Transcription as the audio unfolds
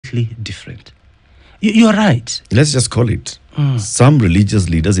completely different. You're right. Let's just call it. Some religious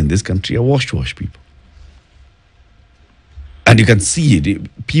leaders in this country are wash people. And you can see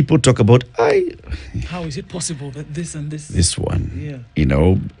it. People talk about, how is it possible that this and this one, you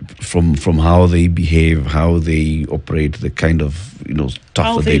know, from how they behave, how they operate, the kind of, you know, stuff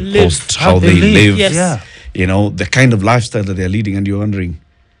how that they they live. post, how they live, Yes. you know, the kind of lifestyle that they're leading, and you're wondering,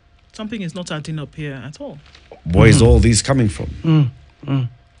 something is not adding up here at all. Where is all this coming from?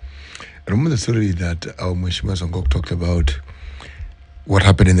 I remember the story that our Mheshimiwa Songok talked about what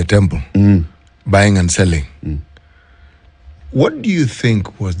happened in the temple, buying and selling. What do you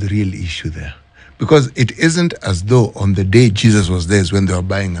think was the real issue there? Because it isn't as though on the day Jesus was there is when they were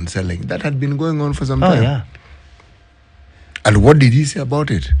buying and selling. That had been going on for some time. Yeah. And what did he say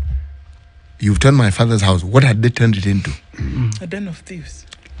about it? You've turned my father's house. What had they turned it into? A den of thieves.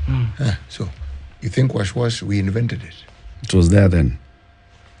 So, you think wash, we invented it? It was there then.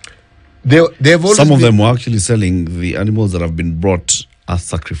 They've always Some of them were actually selling the animals that have been brought as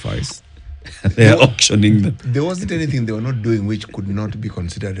sacrifice. They're auctioning them. There wasn't anything they were not doing which could not be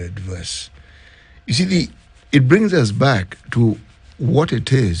considered adverse. You see, it brings us back to what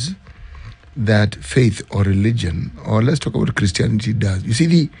it is that faith or religion, or let's talk about Christianity, does. You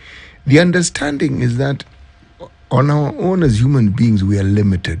see, the understanding is that on our own as human beings, we are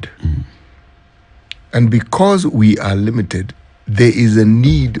limited. And because we are limited, there is a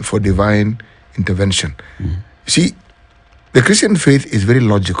need for divine intervention. See, the Christian faith is very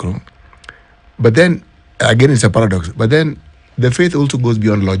logical, but then, again, it's a paradox, but then the faith also goes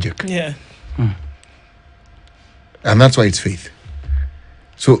beyond logic. Yeah. And that's why it's faith.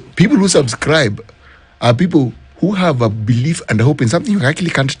 So people who subscribe are people who have a belief and a hope in something you actually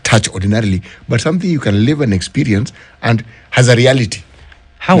can't touch ordinarily, but something you can live and experience and has a reality.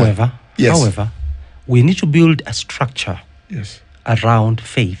 However, Yes. we need to build a structure around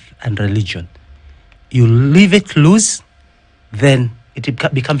faith and religion. You leave it loose, then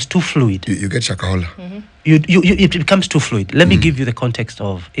it becomes too fluid. You get shakahola. It becomes too fluid. Let me give you the context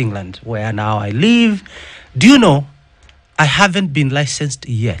of England, where now I live. Do you know, I haven't been licensed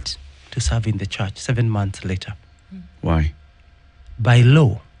yet to serve in the church 7 months later. Why? By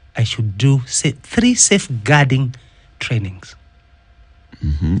law, I should do 3 safeguarding trainings.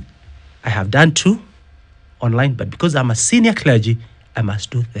 I have done 2 online, but because I'm a senior clergy, I must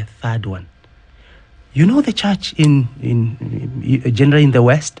do the 3rd one. You know, the church in generally in the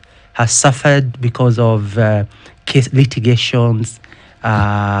West has suffered because of case litigations,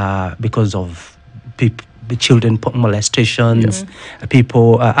 because of children molestations,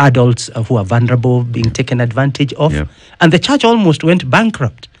 people, adults who are vulnerable being taken advantage of, and the church almost went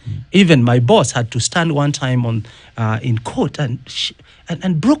bankrupt. Even my boss had to stand one time on in court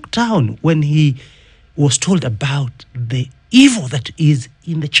and broke down when he was told about the evil that is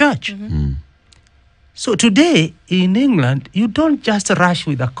in the church. So today in England, you don't just rush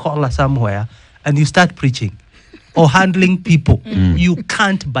with a collar somewhere and you start preaching or handling people. You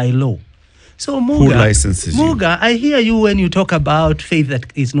can't by law. So Muga, who licenses you? Muga, I hear you when you talk about faith that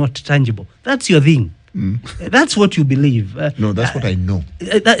is not tangible. That's your thing. That's what you believe. No, that's what I know.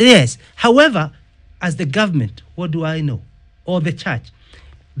 Yes. However, as the government, what do I know? Or the church?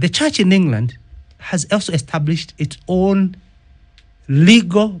 The church in England has also established its own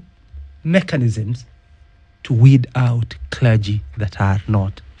legal mechanisms to weed out clergy that are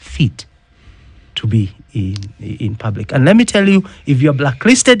not fit to be in public. And let me tell you, if you're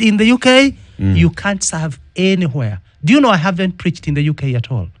blacklisted in the UK, you can't serve anywhere. Do you know I haven't preached in the UK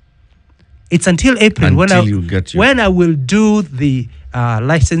at all? It's until April when I will do the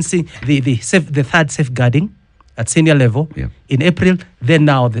licensing, the 3rd safeguarding at senior level in April. Then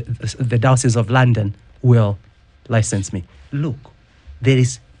now the Diocese of London will license me. Look, there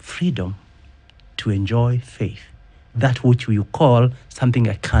is freedom to enjoy faith, that which you call something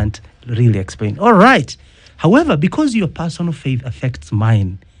I can't really explain. All right. However, because your personal faith affects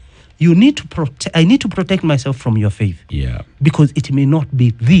mine, you need to I need to protect myself from your faith. Yeah. Because it may not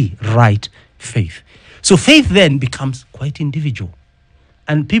be the right faith. So faith then becomes quite individual.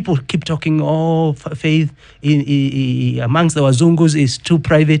 And people keep talking, faith amongst the Wazungus is too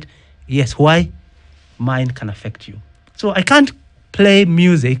private. Yes, why? Mine can affect you. So I can't play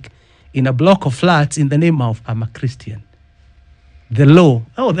music in a block of flats in the name of I'm a Christian. The law,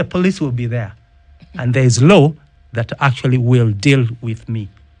 the police will be there. And there is law that actually will deal with me.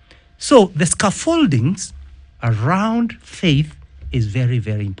 So the scaffoldings around faith is very,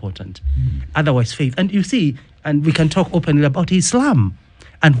 very important. Otherwise, faith, and you see, and we can talk openly about Islam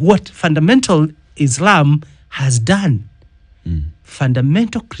and what fundamental Islam has done.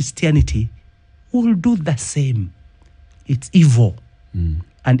 Fundamental Christianity will do the same. It's evil.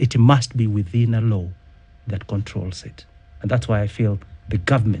 and it must be within a law that controls it. And that's why I feel the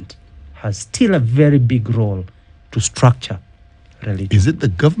government has still a very big role to structure religion. Is it the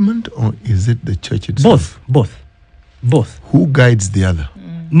government or is it the church itself? Both. Who guides the other?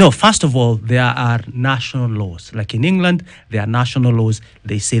 No, first of all, there are national laws. Like in England, there are national laws.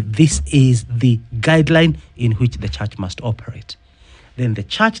 They say this is the guideline in which the church must operate. Then the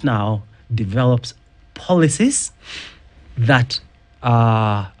church now develops policies that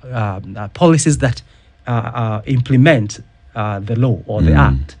implement the law or the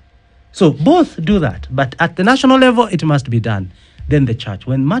act. So both do that, but at the national level, it must be done. Then the church,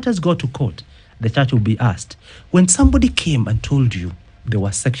 when matters go to court, the church will be asked, when somebody came and told you they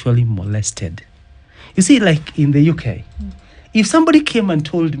were sexually molested, you see, like in the UK, if somebody came and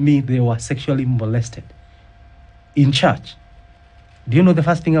told me they were sexually molested in church, do you know the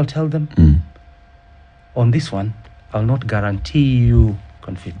first thing I'll tell them? On this one, I'll not guarantee you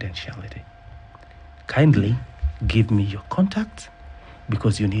confidentiality. Kindly give me your contact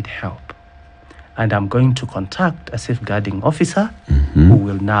because you need help. And I'm going to contact a safeguarding officer who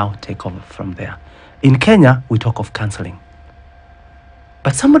will now take over from there. In Kenya, we talk of counseling.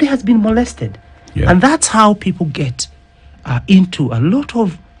 But somebody has been molested. Yeah. And that's how people get into a lot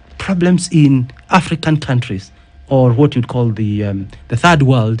of problems in African countries, or what you'd call the third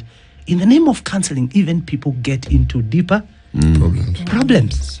world. In the name of counseling, even people get into deeper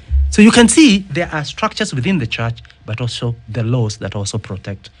problems. So you can see there are structures within the church, but also the laws that also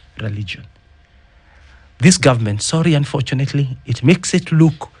protect religion. This government, sorry, unfortunately, it makes it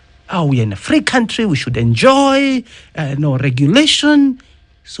look, we're in a free country, we should enjoy, no regulation.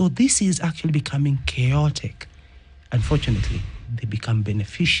 So this is actually becoming chaotic. Unfortunately, they become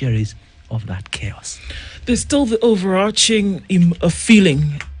beneficiaries of that chaos. There's still the overarching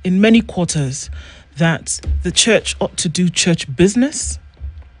feeling in many quarters that the church ought to do church business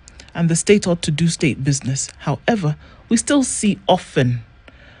and the state ought to do state business. However, we still see often,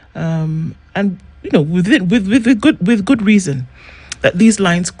 and with good reason, that these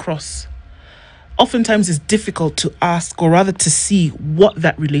lines cross. Oftentimes, it's difficult to ask, or rather to see, what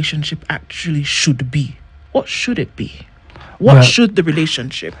that relationship actually should be. What should it be? What should the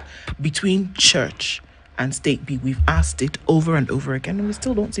relationship between church and state be? We've asked it over and over again, and we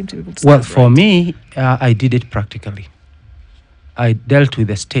still don't seem to be able to. Well, for me, I did it practically. I dealt with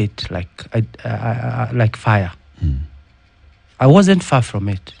the state like fire. I wasn't far from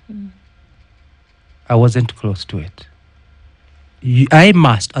it. I wasn't close to it. I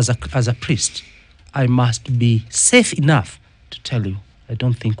must, as a priest, I must be safe enough to tell you, I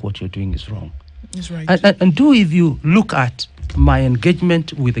don't think what you're doing is wrong. That's right. And if you look at my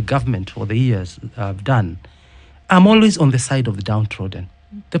engagement with the government for the years I've done, I'm always on the side of the downtrodden,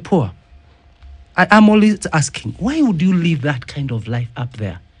 the poor. I'm always asking, why would you live that kind of life up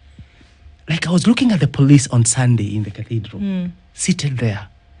there? Like I was looking at the police on Sunday in the cathedral, seated there.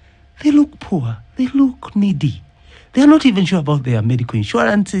 They look poor. They look needy. They are not even sure about their medical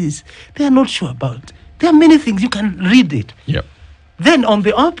insurances. They are not sure about... There are many things. You can read it. Yep. Then on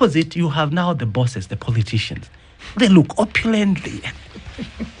the opposite, you have now the bosses, the politicians. They look opulent.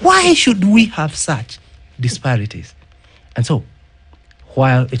 Why should we have such disparities? And so,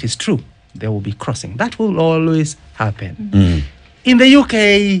 while it is true, there will be crossing. That will always happen. In the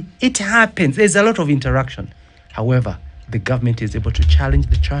UK, it happens. There's a lot of interaction. However, the government is able to challenge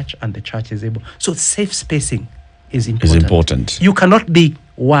the church and the church is able... So safe spacing is important. You cannot be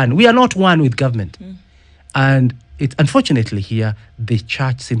one. We are not one with government. And unfortunately here, the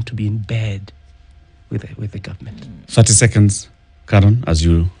church seems to be in bed with the government. 30 seconds, Karen, as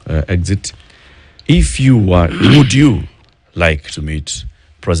you exit. If you were, would you like to meet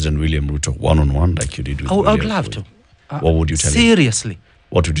President William Ruto one-on-one like you did with I would William love Ruto? to. What would you tell him? Seriously.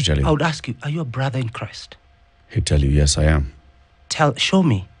 What would you tell him? I would ask you, are you a brother in Christ? He'd tell you, yes, I am. Show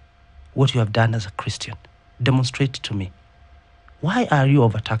me what you have done as a Christian. Demonstrate to me. Why are you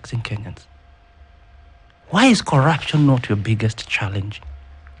overtaxing Kenyans? Why is corruption not your biggest challenge?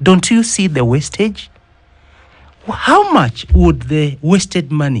 Don't you see the wastage? How much would the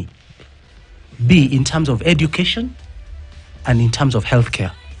wasted money be in terms of education and in terms of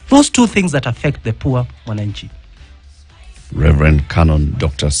healthcare? Those two things that affect the poor mwananchi. Reverend Canon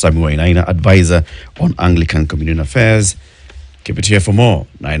Dr. Sammy Wainaina, advisor on Anglican Communion Affairs. Keep it here for more.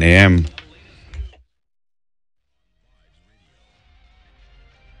 9 a.m.